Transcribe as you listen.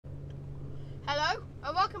Hello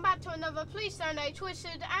and welcome back to another Please Don't Know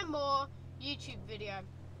Twisted and More YouTube video.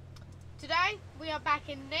 Today we are back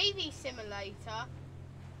in Navy Simulator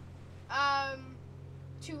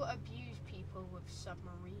to abuse people with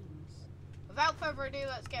submarines. Without further ado,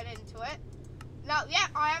 let's get into it. Now, yeah,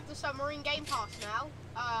 I have the submarine game pass now,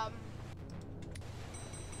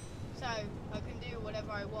 so I can do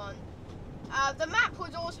whatever I want. The map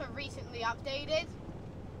was also recently updated.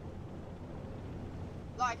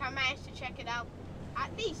 Like, I managed to check it out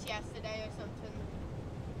at least yesterday or something.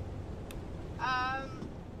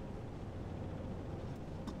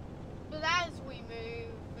 But as we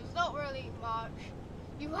move, there's not really much.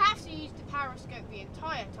 You have to use the periscope the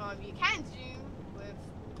entire time. You can zoom with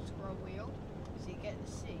the scroll wheel, so you get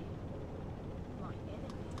to see my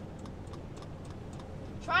enemy.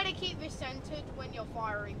 Try to keep this centered when you're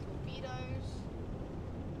firing torpedoes.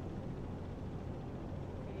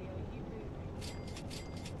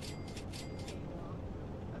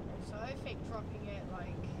 I think dropping it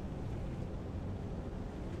like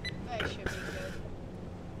there should be good.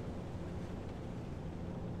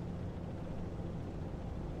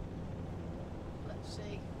 Let's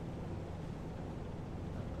see.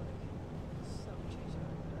 Some chaser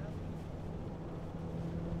over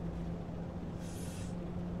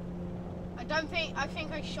there. I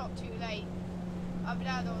think I shot too late. I've been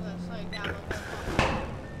out of that slowing down on that.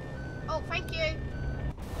 Oh, thank you.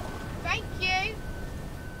 Thank you.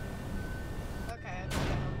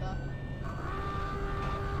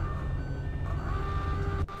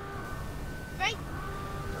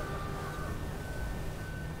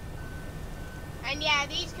 And yeah,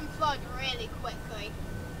 these can flood really quickly.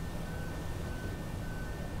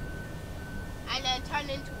 And then turn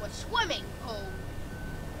into a swimming pool.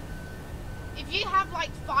 If you have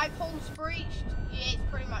like 5 holes breached, yeah, it's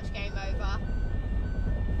pretty much game over.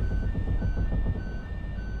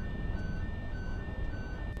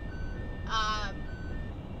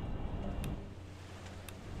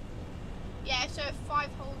 Yeah, so if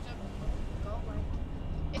 5 holes are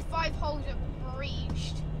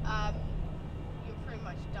breached, you're pretty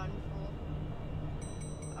much done for.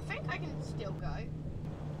 I think I can still go.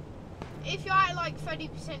 If you're at like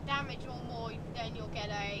 30% damage or more, then you'll get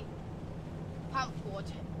a pump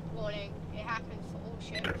warning. It happens for all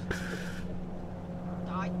ships.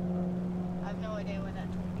 Die. I have no idea where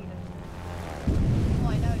that torpedo is. Oh,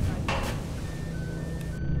 I know it's right there.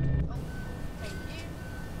 Oh, thank you.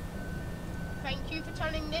 Thank you for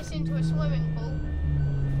turning this into a swimming pool.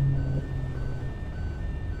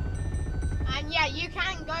 And yeah, you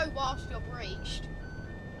can go whilst you're breached.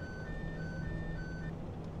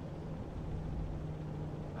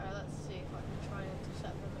 Alright, let's see if I can try and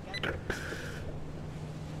intercept them again.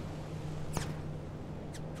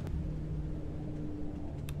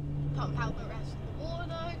 Pump out the rest of the water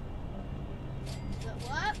though. Does that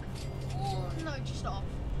work? Oh no, just off.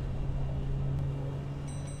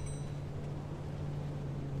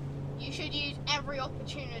 You should use every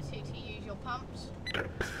opportunity to use your pumps.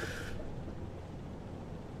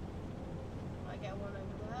 Get one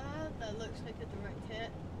over there. That looks like a direct hit,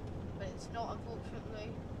 but it's not,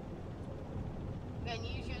 unfortunately. Again,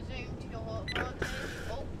 use your zoom to your advantage.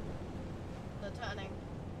 Oh, they're turning.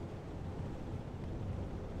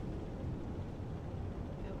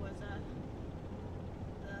 Okay, where's that?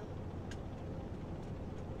 There.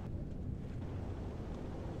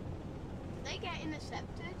 Did they get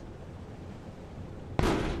intercepted?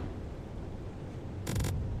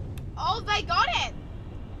 Oh, they got it!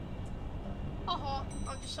 Oh,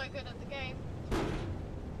 I'm just so good at the game.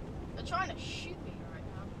 They're trying to shoot me right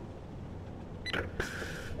now.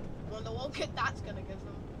 Wonder what good that's gonna give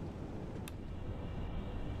them.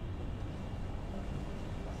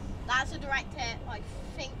 That's a direct hit, I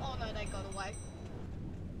think. Oh no, they got away.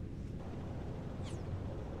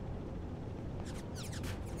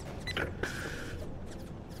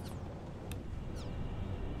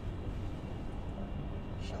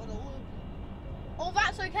 Shot all. Oh,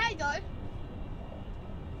 that's okay though.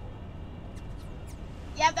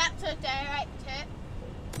 Yeah, that's a direct hit.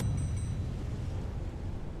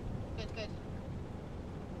 Good, good.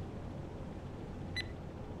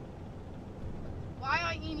 Why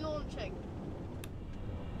aren't you launching?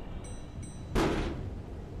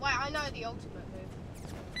 Wait, I know the ultimate move.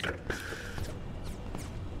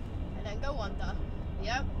 And then go under.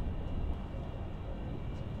 Yep.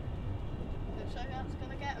 Looks like that's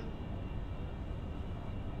gonna get him.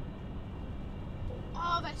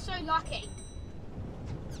 Oh, they're so lucky.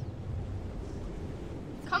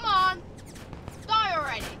 Come on! Die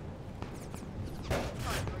already!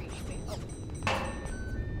 Trying to reach me. Oh.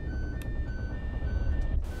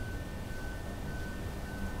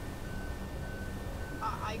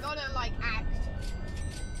 You gotta like act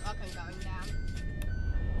like I'm going down.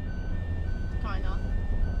 Kinda.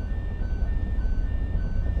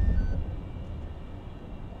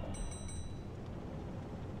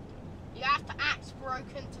 You have to act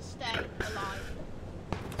broken to stay alive.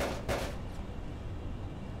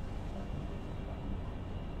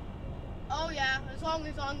 Oh yeah, as long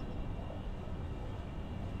as I'm...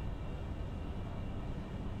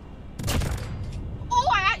 Oh,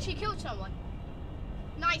 I actually killed someone.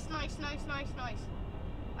 Nice, nice, nice, nice, nice.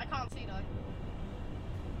 I can't see though.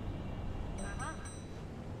 Aha.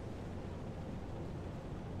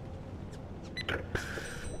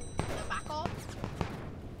 Now back off.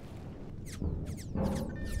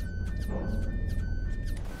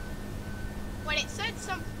 When it said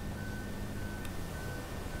something.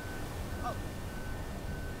 Oh.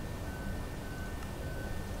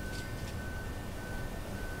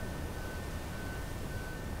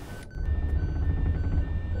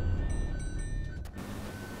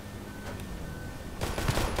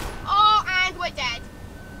 Oh, and we're dead.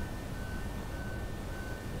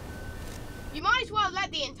 You might as well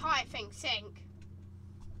let the entire thing sink.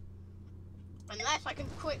 Unless I can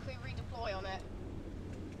quickly redeploy on it.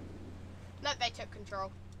 No, they took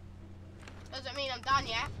control. Doesn't mean I'm done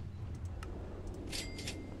yet.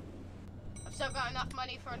 I've still got enough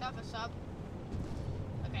money for another sub.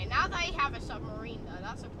 Okay, now they have a submarine though,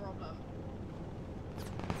 that's a problem.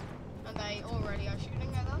 And they already are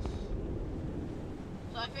shooting at us.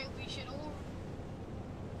 So I think we should all...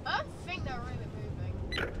 I don't think they're really moving.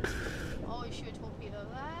 Oh, we should torpedo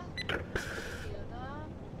there. Torpedo there.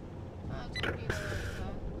 Torpedo over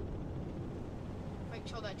there. Make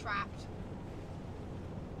sure they're trapped.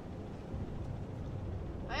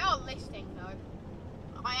 They are listing though.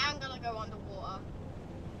 I am gonna go underwater.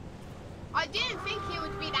 I didn't think he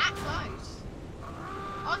would be that close.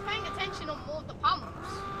 I was paying attention on more of the pumps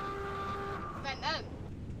than them.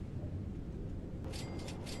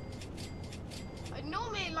 I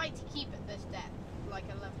normally like to keep at this depth, like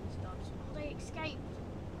 11 stars. Oh, they escaped.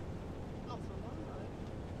 Not for long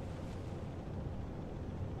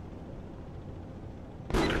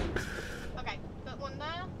though. Okay, put one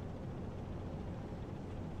there.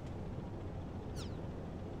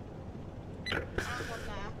 And one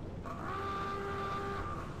there.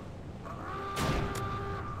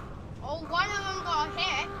 Oh, one of them got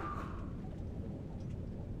hit.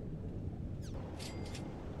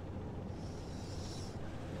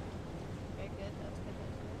 Okay, good. That's good.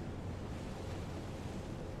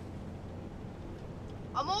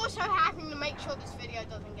 I'm also having to make sure this video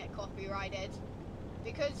doesn't get copyrighted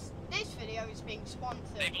because this video is being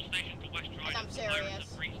sponsored. And I'm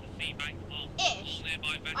serious. Ish.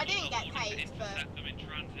 I didn't get paid, but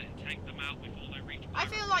I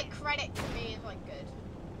feel like credit to me is like good.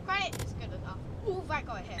 Credit is good enough. Ooh, that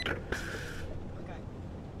got hit.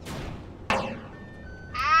 Okay.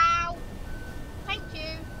 Ow! Thank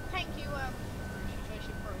you. Thank you, I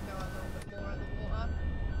should probably go a little bit more in the water.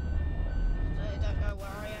 I don't know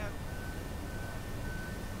where I am.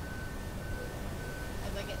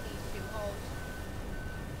 As I get these two holes.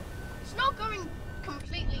 It's not going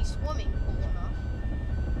completely swimming pool enough.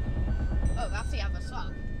 Oh, that's the other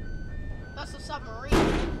sub. That's a submarine.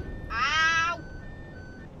 Ow!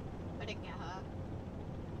 I didn't get her.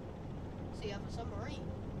 It's the other submarine.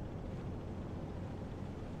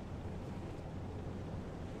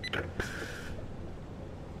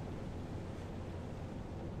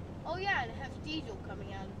 Oh yeah, and it has diesel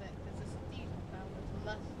coming out of it because it's a diesel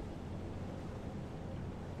powered.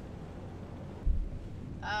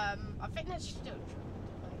 I think that's still true.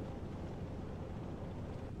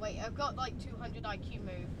 Wait, I've got like 200 IQ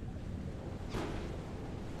move.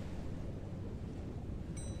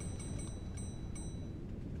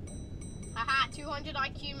 Haha, 200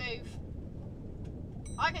 IQ move.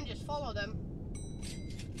 I can just follow them.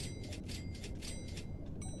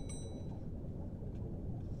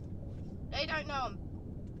 They don't know.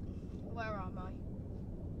 Where am I?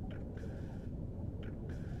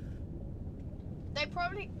 They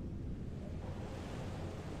probably...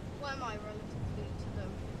 Where am I relatively to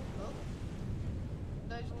them? Oh.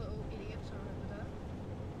 Those little idiots are over there.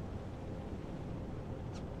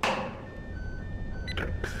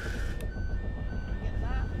 Get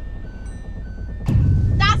that.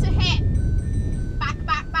 That's a hit! Back,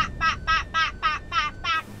 back, back, back, back, back, back, back,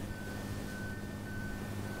 back.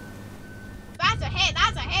 That's a hit,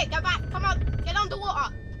 that's a hit! Go back, come on, get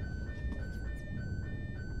underwater!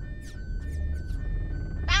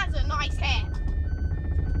 That's a nice hit!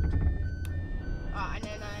 Alright, and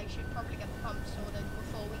then I should probably get the pump sorted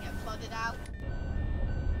before we get flooded.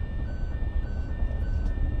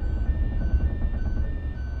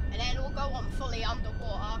 gone fully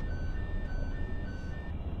underwater.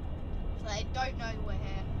 So they don't know we're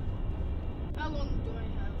here. How long do I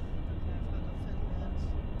have? Okay, I've got 30 minutes.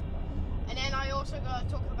 And then I also got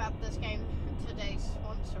to talk about this game, today's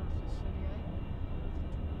sponsor of this video.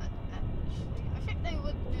 Actually, I think they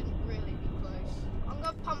didn't really be close. I'm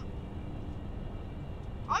going to pump.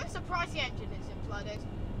 I'm surprised the engine isn't flooded.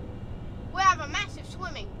 We have a massive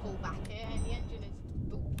swimming pool back here and the engine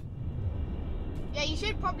is... Ooh. Yeah, you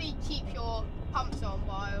should probably keep your pumps on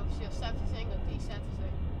while you're surfacing or desurfacing.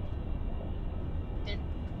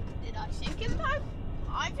 Did I sink him though?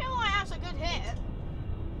 I feel like that's a good hit.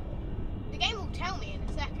 The game will tell me in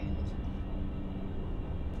a second.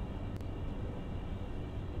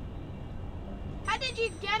 How did you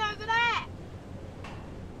get over there?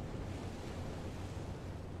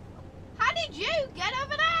 How did you get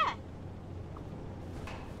over there?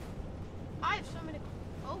 I have so many...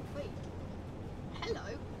 Oh, wait.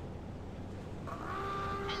 Hello.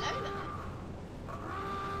 Hello there.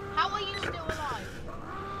 How are you still alive?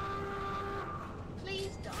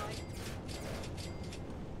 Please die.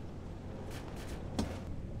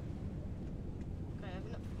 Okay, I've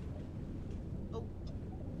not... Oh.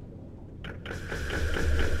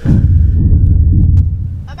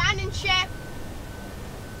 Abandoned ship.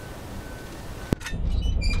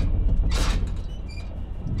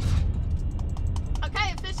 Okay,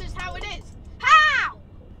 if this is how it is. How?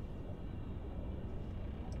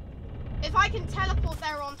 If I can teleport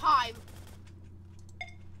there on time.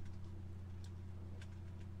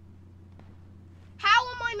 How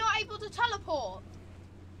am I not able to teleport?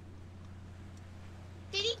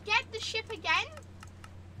 Did he get the ship again?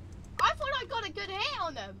 I thought I got a good hit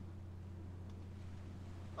on him.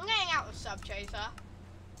 I'm getting out of Sub Chaser.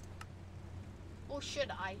 Or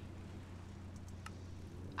should I?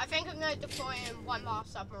 I think I'm going to deploy in one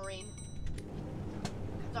last submarine.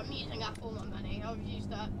 Because I'm using up all my money. I've used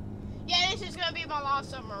that. Yeah, this is going to be my last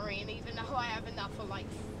submarine, even though I have enough for like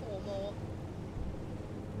 4 more.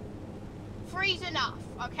 3's enough,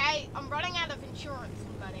 okay? I'm running out of insurance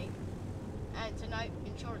money. And to note,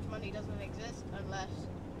 insurance money doesn't exist unless...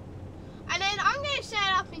 And then I'm going to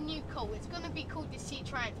set up a new call. It's going to be called the Sea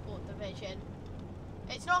Transport Division.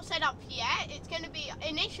 It's not set up yet. It's going to be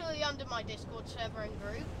initially under my Discord server and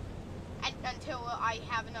group. Until I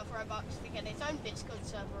have enough Robux to get its own Discord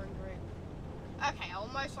server and group. Okay, I'll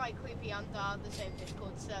most likely be under the same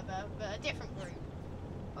Discord server, but a different group.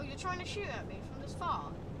 Oh, you're trying to shoot at me from this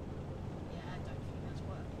far? Yeah, I don't think that's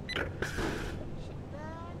working. Shoot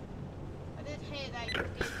that. I did hear that you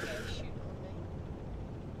did get a shoot on me.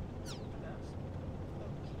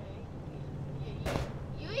 Okay. Yeah,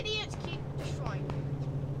 you idiots keep destroying me.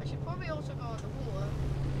 I should probably also go underwater.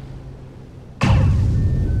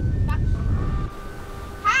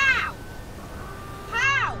 How?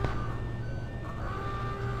 How?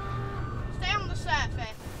 Stay on the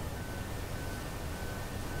surface.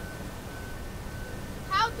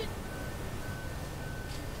 How did...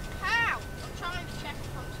 How? I'm trying to check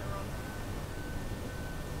if pumps are on.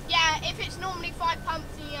 Yeah, if it's normally 5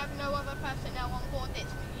 pumps and you have no other personnel on board,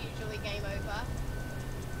 it's usually game over.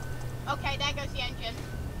 Okay, there goes the engine.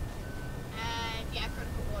 And yeah,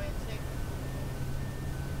 critical buoyancy.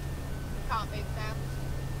 Can't move now.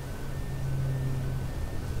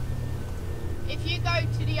 If you go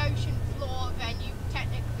to the ocean floor, then you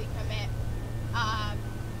technically commit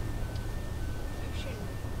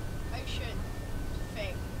ocean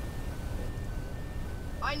thing.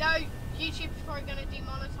 I know YouTube's probably going to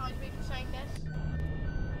demonetize me for saying this.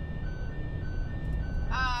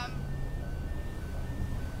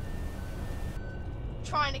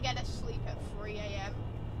 Trying to get a sleep at 3 AM.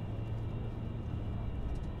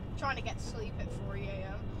 Trying to get sleep at 3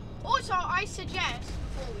 AM. Also, I suggest,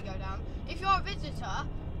 before we go down, if you're a visitor,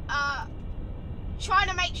 try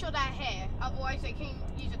to make sure they're here. Otherwise, they can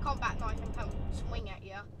use a combat knife and come swing at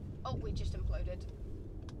you. Oh, we just imploded.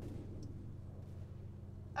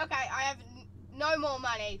 Okay, I have no more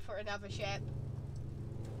money for another ship.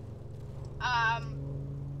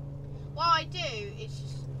 What I do is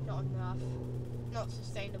just not enough. Not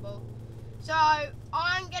sustainable. So,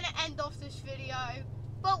 I'm going to end off this video.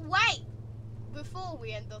 But wait! Before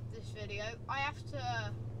we end off this video, I have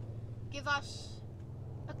to give us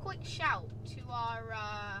a quick shout to our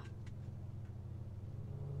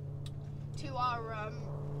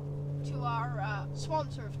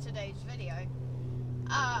sponsor of today's video.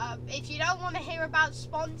 If you don't want to hear about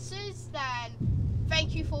sponsors, then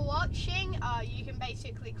thank you for watching. You can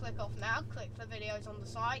basically click off now. Click the videos on the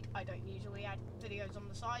side. I don't usually add videos on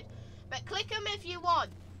the side, but click them if you want.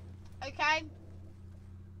 Okay?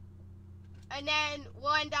 And then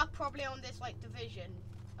we'll end up probably on this like division.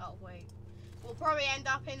 Oh wait. we'll probably end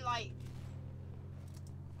up in like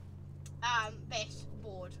this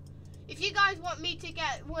board. If you guys want me to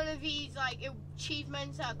get one of these like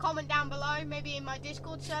achievements, comment down below, maybe in my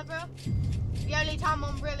Discord server. The only time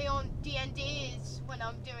I'm really on D&D is when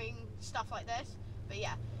I'm doing stuff like this. But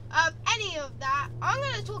yeah, any of that, I'm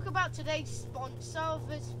going to talk about today's sponsor of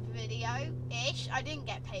this video-ish. I didn't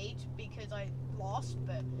get paid because I lost,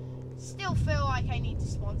 but still feel like I need to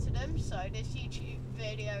sponsor them. So this YouTube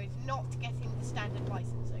video is not getting the standard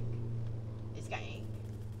licensing. It's getting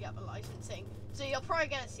the other licensing. So you're probably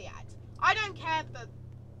going to see ads. I don't care, but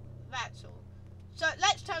that's all. So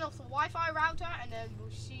let's turn off the Wi-Fi router and then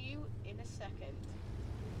we'll see you in a second.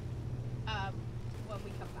 When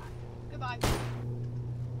we come back. Goodbye.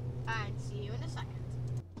 And see you in a second.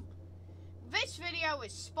 This video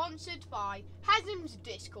is sponsored by Hasm's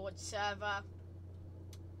Discord server.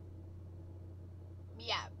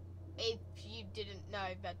 Yeah, if you didn't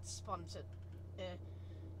know, that's sponsored.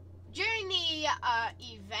 During the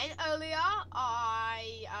event earlier,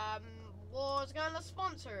 I was going to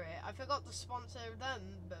sponsor it. I forgot to sponsor them,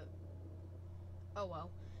 but oh well.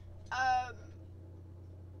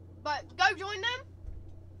 But go join them.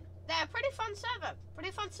 They're a pretty fun server.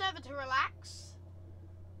 Pretty fun server to relax.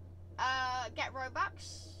 Get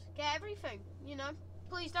Robux. Get everything, you know.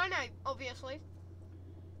 Please donate, obviously.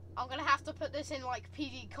 I'm going to have to put this in like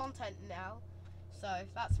PD content now. So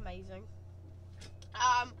that's amazing.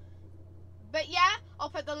 But yeah, I'll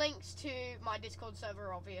put the links to my Discord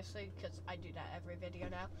server, obviously, because I do that every video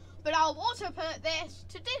now. But I'll also put this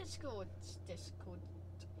to Discord.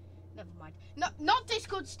 Never mind. No, not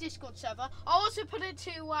Discord's Discord server. I'll also put it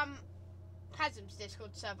to Hasm's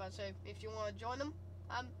Discord server. So if you want to join them,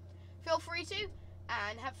 feel free to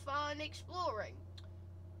and have fun exploring.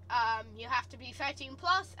 You have to be 13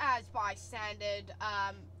 plus, as by standard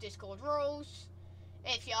Discord rules.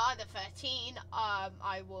 If you're under 13,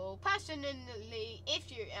 I will personally, if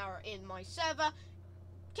you are in my server,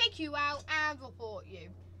 kick you out and report you.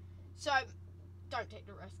 So, don't take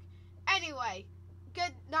the risk. Anyway,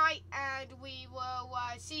 good night, and we will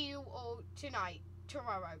see you all tonight,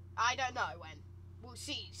 tomorrow. I don't know when. We'll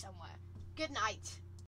see you somewhere. Good night.